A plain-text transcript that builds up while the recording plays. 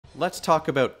Let's talk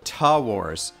about Tah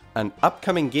Wars, an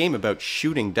upcoming game about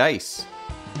shooting dice.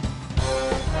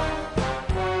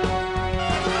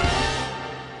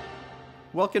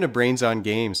 Welcome to Brains on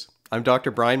Games. I'm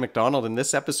Dr. Brian McDonald. In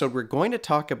this episode, we're going to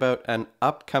talk about an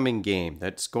upcoming game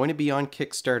that's going to be on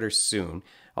Kickstarter soon.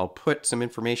 I'll put some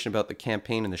information about the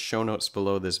campaign in the show notes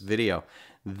below this video.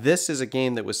 This is a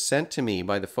game that was sent to me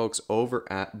by the folks over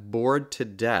at Bored to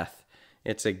Death.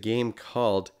 It's a game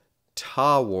called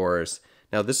Tah Wars.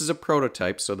 Now, this is a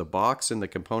prototype, so the box and the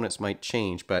components might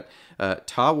change, but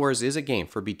Tah Wars is a game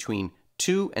for between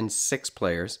 2 and 6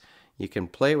 players. You can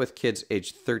play with kids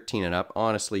aged 13 and up.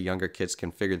 Honestly, younger kids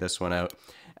can figure this one out.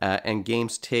 And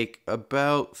games take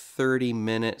about 30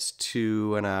 minutes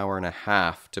to an hour and a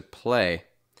half to play.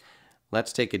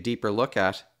 Let's take a deeper look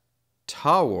at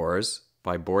Tah Wars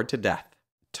by Bored to Death.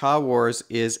 Tah Wars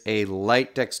is a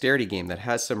light dexterity game that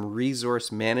has some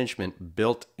resource management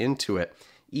built into it.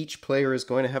 Each player is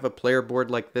going to have a player board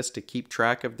like this to keep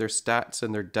track of their stats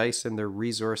and their dice and their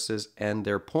resources and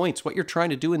their points. What you're trying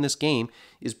to do in this game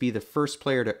is be the first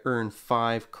player to earn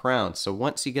 5 crowns. So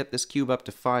once you get this cube up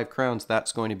to 5 crowns,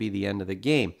 that's going to be the end of the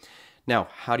game. Now,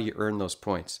 how do you earn those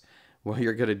points? Well,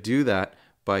 you're going to do that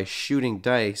by shooting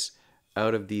dice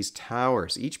out of these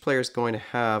towers. Each player is going to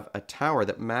have a tower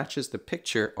that matches the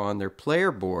picture on their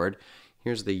player board.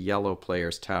 Here's the yellow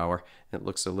player's tower. It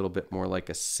looks a little bit more like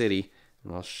a city.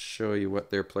 And I'll show you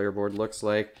what their player board looks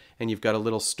like. And you've got a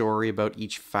little story about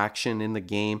each faction in the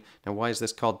game. Now, why is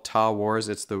this called Tah Wars?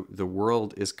 It's the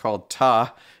world is called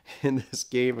Tah in this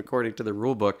game according to the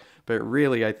rule book. But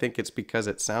really, I think it's because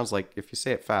it sounds like, if you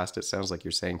say it fast, it sounds like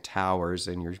you're saying towers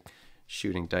and you're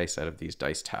shooting dice out of these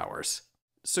dice towers.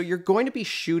 So you're going to be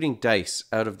shooting dice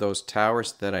out of those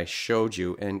towers that I showed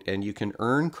you, and you can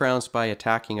earn crowns by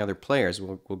attacking other players.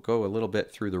 We'll go a little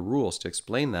bit through the rules to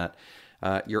explain that.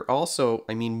 You're also,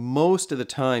 most of the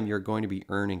time you're going to be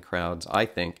earning crowns, I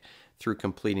think, through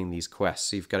completing these quests.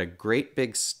 So you've got a great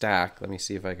big stack. Let me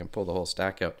see if I can pull the whole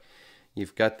stack out.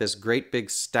 You've got this great big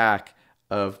stack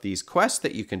of these quests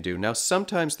that you can do. Now,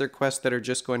 sometimes they're quests that are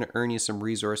just going to earn you some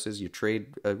resources. You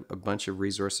trade a bunch of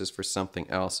resources for something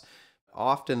else.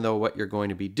 Often, though, what you're going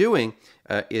to be doing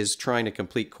is trying to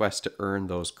complete quests to earn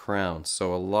those crowns.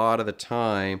 So a lot of the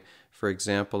time, for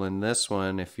example, in this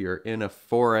one, if you're in a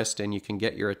forest and you can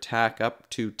get your attack up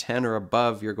to 10 or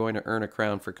above, you're going to earn a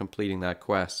crown for completing that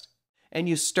quest. And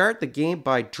you start the game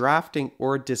by drafting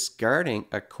or discarding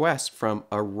a quest from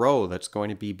a row that's going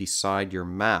to be beside your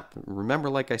map. Remember,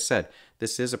 like I said,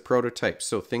 this is a prototype,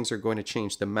 so things are going to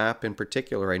change. The map in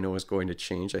particular, I know, is going to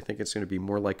change. I think it's going to be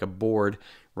more like a board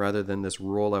rather than this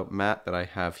rollout mat that I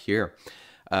have here.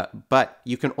 But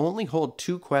you can only hold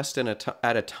 2 quests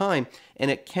at a time,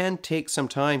 and it can take some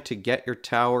time to get your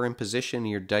tower in position,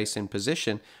 your dice in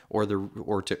position, or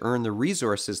to earn the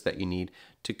resources that you need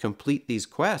to complete these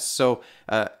quests. So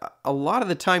a lot of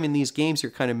the time in these games,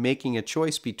 you're kind of making a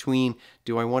choice between,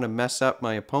 do I want to mess up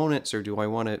my opponents or do I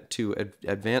want to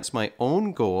advance my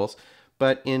own goals?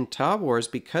 But in Tah Wars,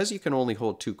 because you can only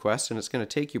hold 2 quests, and it's going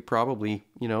to take you probably,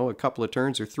 a couple of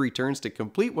turns or 3 turns to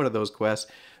complete one of those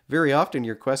quests, very often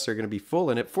your quests are going to be full,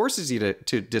 and it forces you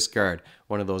to discard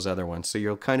one of those other ones. So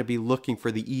you'll kind of be looking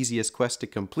for the easiest quest to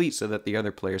complete so that the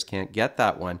other players can't get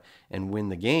that one and win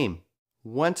the game.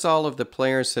 Once all of the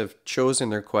players have chosen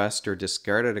their quest or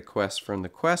discarded a quest from the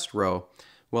quest row,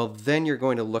 well, then you're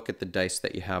going to look at the dice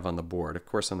that you have on the board. Of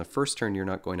course, on the first turn, you're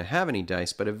not going to have any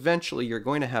dice, but eventually you're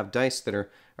going to have dice that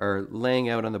are laying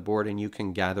out on the board, and you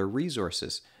can gather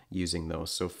resources using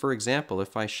those. So, for example,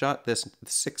 if I shot this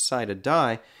 6-sided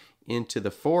die into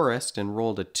the forest and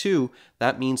rolled a 2,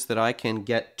 that means that I can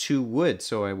get 2 wood.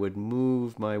 So I would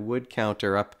move my wood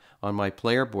counter up on my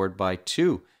player board by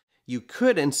 2. You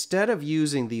could, instead of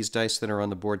using these dice that are on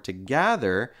the board to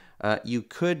gather, you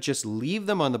could just leave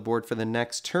them on the board for the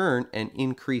next turn and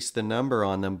increase the number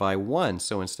on them by 1.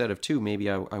 So instead of 2, maybe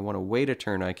I want to wait a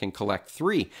turn, I can collect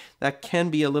 3. That can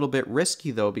be a little bit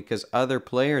risky, though, because other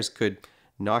players could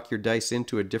knock your dice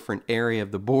into a different area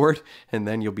of the board, and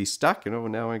then you'll be stuck.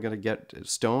 Now I'm going to get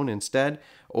stone instead.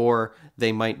 Or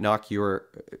they might knock your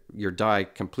die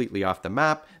completely off the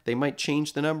map. They might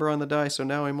change the number on the die, so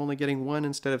now I'm only getting 1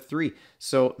 instead of 3.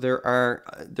 So there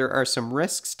are some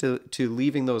risks to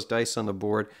leaving those dice on the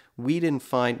board. We didn't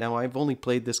find, now I've only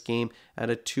played this game at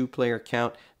a 2-player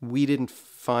count. We didn't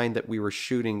find that we were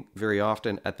shooting very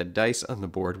often at the dice on the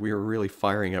board. We were really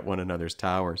firing at one another's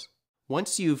towers.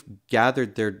 Once you've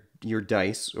gathered your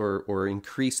dice or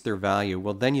increased their value,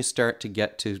 well, then you start to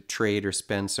get to trade or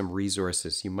spend some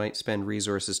resources. You might spend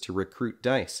resources to recruit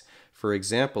dice. For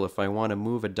example, if I want to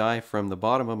move a die from the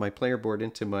bottom of my player board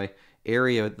into my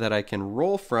area that I can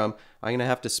roll from, I'm going to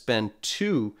have to spend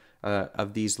 2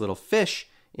 of these little fish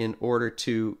in order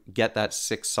to get that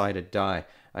 6-sided die.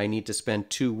 I need to spend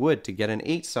 2 wood to get an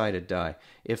 8-sided die.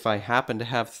 If I happen to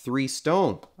have 3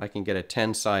 stone, I can get a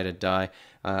 10-sided die.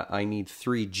 I need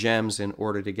 3 gems in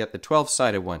order to get the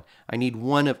 12-sided one. I need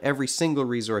 1 of every single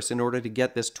resource in order to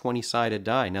get this 20-sided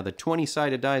die. Now the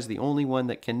 20-sided die is the only one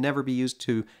that can never be used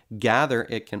to gather.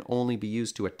 It can only be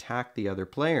used to attack the other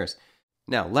players.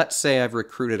 Now, let's say I've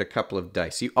recruited a couple of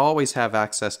dice. You always have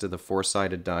access to the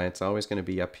 4-sided die. It's always going to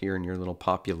be up here in your little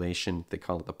population. They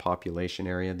call it the population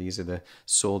area. These are the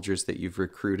soldiers that you've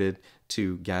recruited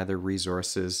to gather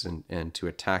resources and to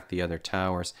attack the other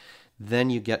towers.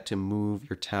 Then you get to move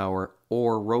your tower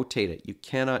or rotate it. You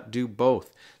cannot do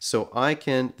both. So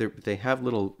they have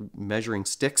little measuring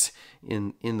sticks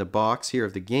in the box here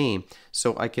of the game.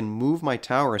 So I can move my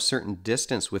tower a certain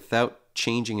distance without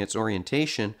changing its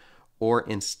orientation, or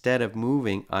instead of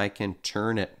moving, I can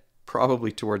turn it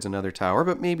probably towards another tower,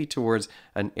 but maybe towards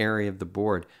an area of the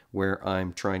board where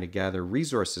I'm trying to gather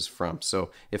resources from. So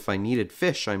if I needed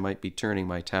fish, I might be turning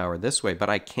my tower this way,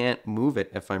 but I can't move it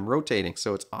if I'm rotating.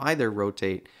 So it's either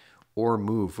rotate or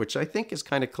move, which I think is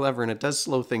kind of clever, and it does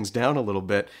slow things down a little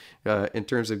bit in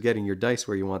terms of getting your dice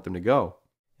where you want them to go.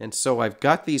 And so I've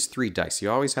got these 3 dice.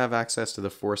 You always have access to the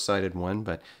 4-sided one,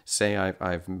 but say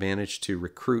I've managed to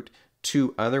recruit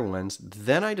 2 other ones,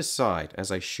 then I decide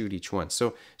as I shoot each one.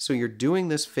 So you're doing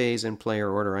this phase in player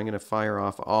order. I'm going to fire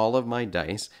off all of my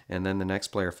dice, and then the next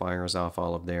player fires off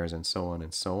all of theirs, and so on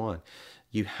and so on.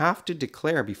 You have to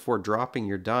declare before dropping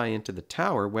your die into the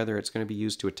tower whether it's going to be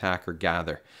used to attack or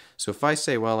gather. So if I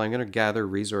say, well, I'm going to gather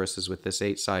resources with this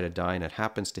 8-sided die, and it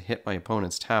happens to hit my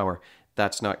opponent's tower,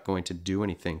 that's not going to do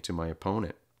anything to my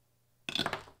opponent.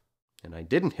 And I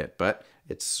didn't hit, but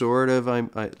it's sort of,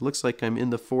 it looks like I'm in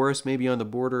the forest, maybe on the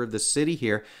border of the city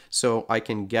here, so I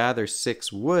can gather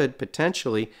 6 wood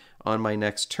potentially on my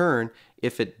next turn.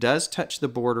 If it does touch the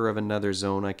border of another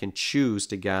zone, I can choose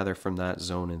to gather from that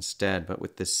zone instead. But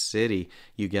with the city,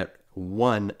 you get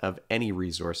 1 of any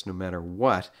resource, no matter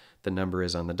what the number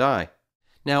is on the die.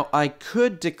 Now, I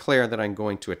could declare that I'm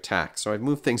going to attack, so I've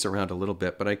moved things around a little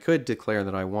bit, but I could declare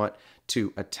that I want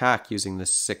to attack using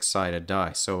this 6-sided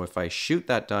die. So if I shoot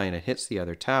that die and it hits the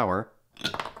other tower,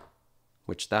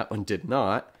 which that one did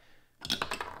not,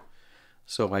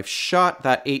 so I've shot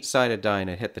that 8-sided die and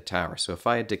it hit the tower. So if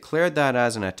I had declared that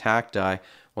as an attack die,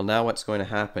 well, now what's going to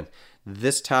happen?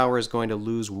 This tower is going to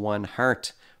lose 1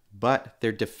 heart, but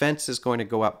their defense is going to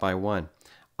go up by 1.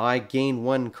 I gain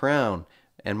 1 crown,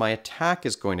 and my attack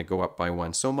is going to go up by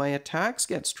 1. So my attacks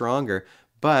get stronger,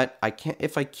 but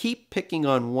if I keep picking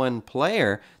on one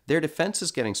player, their defense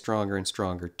is getting stronger and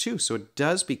stronger too. So it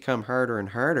does become harder and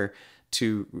harder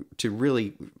to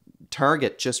really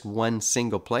target just one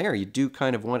single player. You do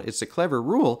kind of want, it's a clever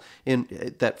rule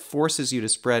that forces you to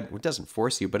spread, well, it doesn't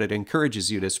force you, but it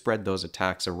encourages you to spread those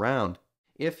attacks around.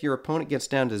 If your opponent gets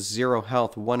down to 0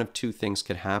 health, one of 2 things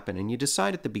could happen, and you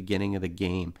decide at the beginning of the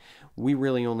game. We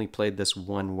really only played this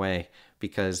one way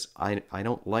because I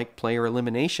don't like player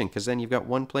elimination, because then you've got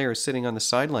one player sitting on the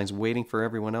sidelines waiting for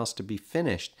everyone else to be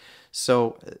finished.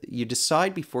 So you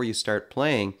decide before you start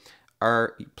playing,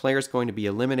 are players going to be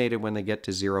eliminated when they get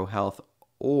to 0 health,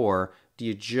 or do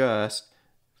you just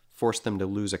force them to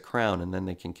lose a crown and then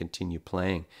they can continue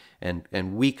playing?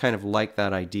 And we kind of like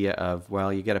that idea of,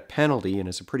 well, you get a penalty, and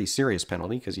it's a pretty serious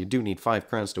penalty because you do need 5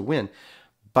 crowns to win,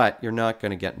 but you're not going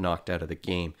to get knocked out of the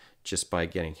game just by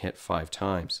getting hit 5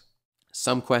 times.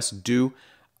 Some quests do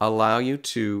allow you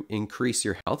to increase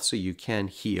your health so you can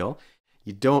heal.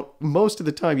 Most of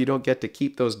the time you don't get to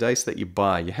keep those dice that you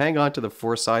buy. You hang on to the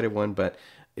 4-sided one, but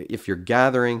if you're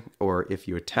gathering or if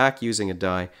you attack using a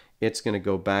die, it's going to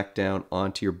go back down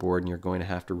onto your board, and you're going to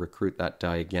have to recruit that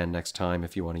die again next time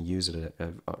if you want to use it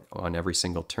on every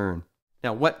single turn.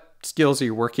 Now, what skills are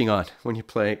you working on when you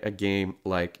play a game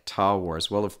like Tah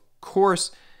Wars? Well, of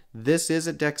course, this is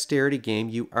a dexterity game.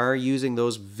 You are using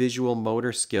those visual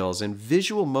motor skills, and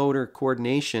visual motor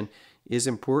coordination is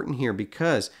important here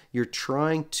because you're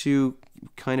trying to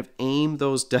kind of aim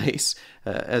those dice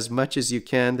as much as you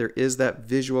can. There is that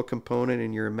visual component,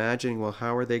 and you're imagining, well,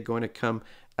 how are they going to come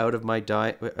out of my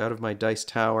dice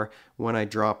tower when I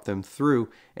drop them through?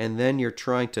 And then you're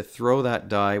trying to throw that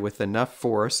die with enough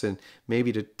force and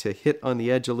maybe to hit on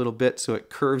the edge a little bit so it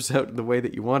curves out in the way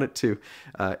that you want it to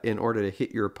in order to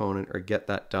hit your opponent or get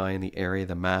that die in the area of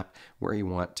the map where you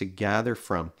want to gather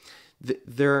from.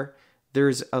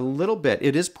 There's a little bit,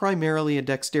 it is primarily a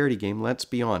dexterity game, let's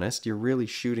be honest. You're really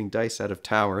shooting dice out of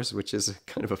towers, which is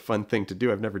kind of a fun thing to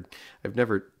do. I've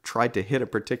never tried to hit a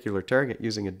particular target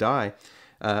using a die.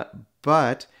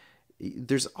 But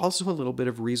there's also a little bit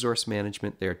of resource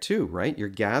management there too, right? You're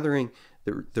gathering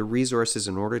the resources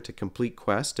in order to complete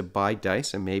quests, to buy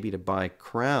dice, and maybe to buy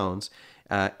crowns.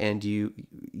 And you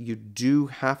do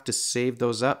have to save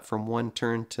those up from one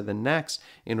turn to the next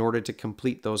in order to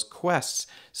complete those quests.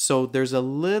 So there's a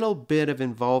little bit of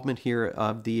involvement here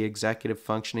of the executive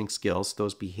functioning skills,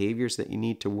 those behaviors that you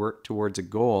need to work towards a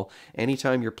goal.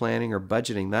 Anytime you're planning or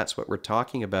budgeting, that's what we're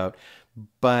talking about.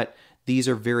 But these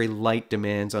are very light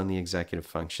demands on the executive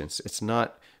functions. It's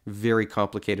not very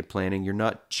complicated planning. You're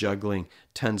not juggling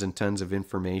tons and tons of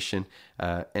information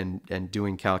and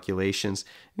doing calculations.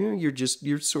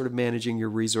 You're sort of managing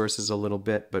your resources a little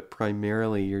bit, but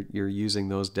primarily you're using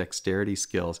those dexterity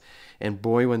skills. And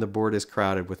boy, when the board is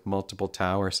crowded with multiple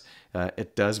towers,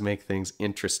 it does make things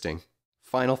interesting.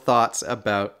 Final thoughts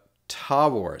about Tah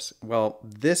Wars. Well,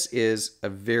 this is a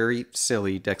very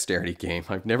silly dexterity game.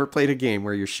 I've never played a game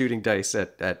where you're shooting dice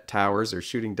at towers or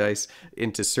shooting dice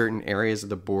into certain areas of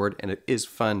the board, and it is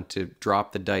fun to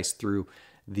drop the dice through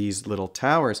these little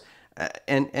towers.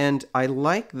 And I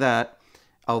like that,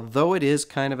 although it is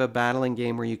kind of a battling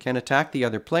game where you can attack the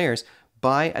other players,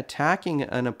 by attacking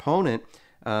an opponent,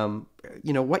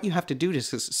 what you have to do to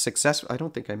successfully, I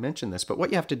don't think I mentioned this, but what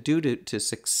you have to do to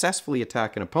successfully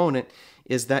attack an opponent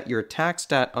is that your attack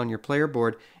stat on your player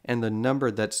board and the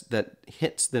number that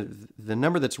hits the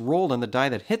number that's rolled on the die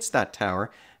that hits that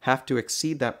tower have to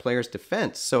exceed that player's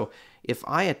defense. So if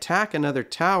I attack another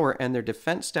tower and their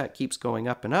defense stat keeps going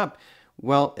up and up,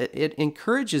 well, it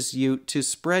encourages you to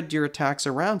spread your attacks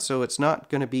around, so it's not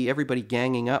going to be everybody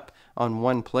ganging up on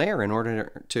one player in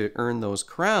order to earn those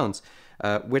crowns.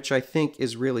 Which I think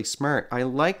is really smart. I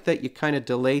like that you kind of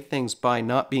delay things by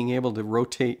not being able to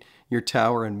rotate your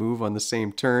tower and move on the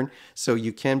same turn. So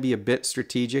you can be a bit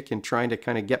strategic in trying to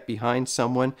kind of get behind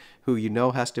someone who you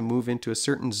know has to move into a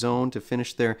certain zone to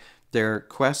finish their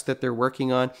quest that they're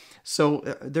working on. So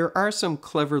there are some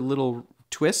clever little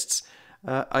twists,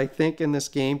 I think, in this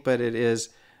game, but it is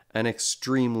an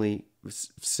extremely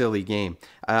silly game.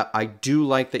 I do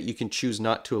like that you can choose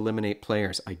not to eliminate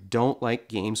players. I don't like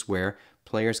games where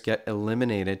players get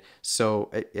eliminated, so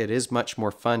it is much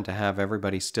more fun to have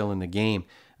everybody still in the game.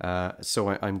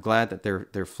 So I'm glad that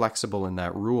they're flexible in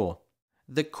that rule.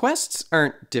 The quests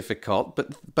aren't difficult,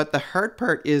 but the hard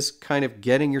part is kind of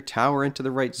getting your tower into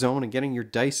the right zone and getting your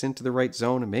dice into the right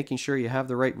zone and making sure you have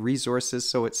the right resources,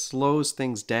 so it slows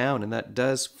things down, and that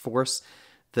does force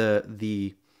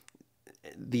the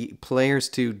players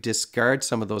to discard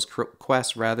some of those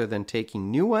quests rather than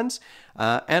taking new ones.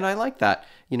 And I like that.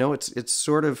 It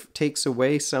sort of takes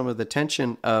away some of the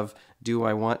tension of, do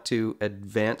I want to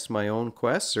advance my own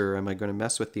quests or am I going to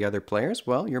mess with the other players?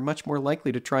 Well, you're much more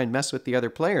likely to try and mess with the other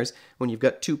players when you've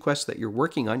got two quests that you're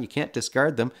working on. You can't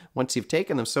discard them once you've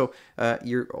taken them. So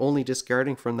you're only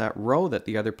discarding from that row that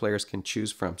the other players can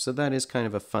choose from. So that is kind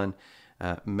of a fun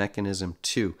mechanism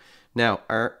too. Now,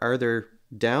 are there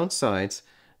downsides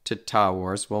to Tah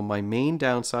Wars? Well, my main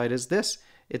downside is this.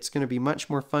 It's going to be much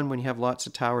more fun when you have lots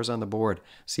of towers on the board.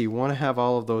 So you want to have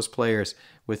all of those players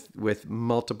with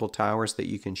multiple towers that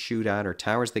you can shoot at, or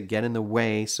towers that get in the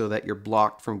way so that you're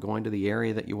blocked from going to the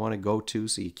area that you want to go to,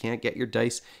 so you can't get your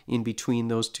dice in between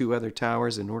those two other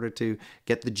towers in order to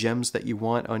get the gems that you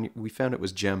want on. We found it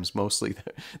was gems mostly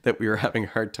that we were having a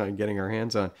hard time getting our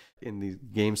hands on in the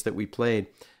games that we played.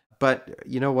 But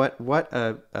you know what? What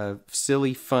a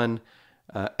silly fun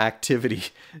activity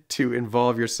to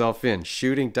involve yourself in,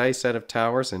 shooting dice out of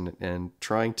towers and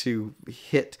trying to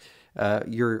hit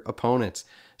your opponents.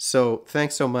 So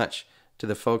thanks so much to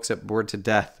the folks at Bored to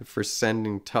Death for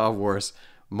sending Tah Wars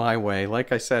my way.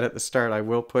 Like I said at the start, I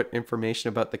will put information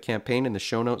about the campaign in the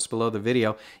show notes below the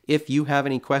video. If you have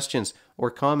any questions or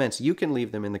comments, you can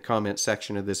leave them in the comments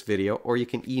section of this video, or you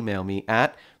can email me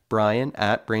at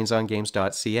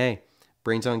brian@brainsongames.ca.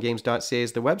 brainsongames.ca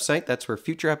is the website. That's where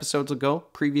future episodes will go.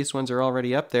 Previous ones are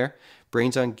already up there.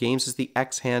 Brains on Games is the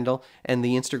X handle, and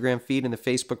the Instagram feed and the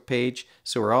Facebook page.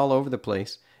 So we're all over the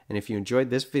place. And if you enjoyed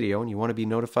this video and you want to be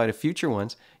notified of future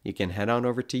ones, you can head on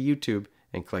over to YouTube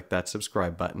and click that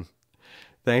subscribe button.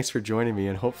 Thanks for joining me,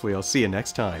 and hopefully I'll see you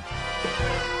next time.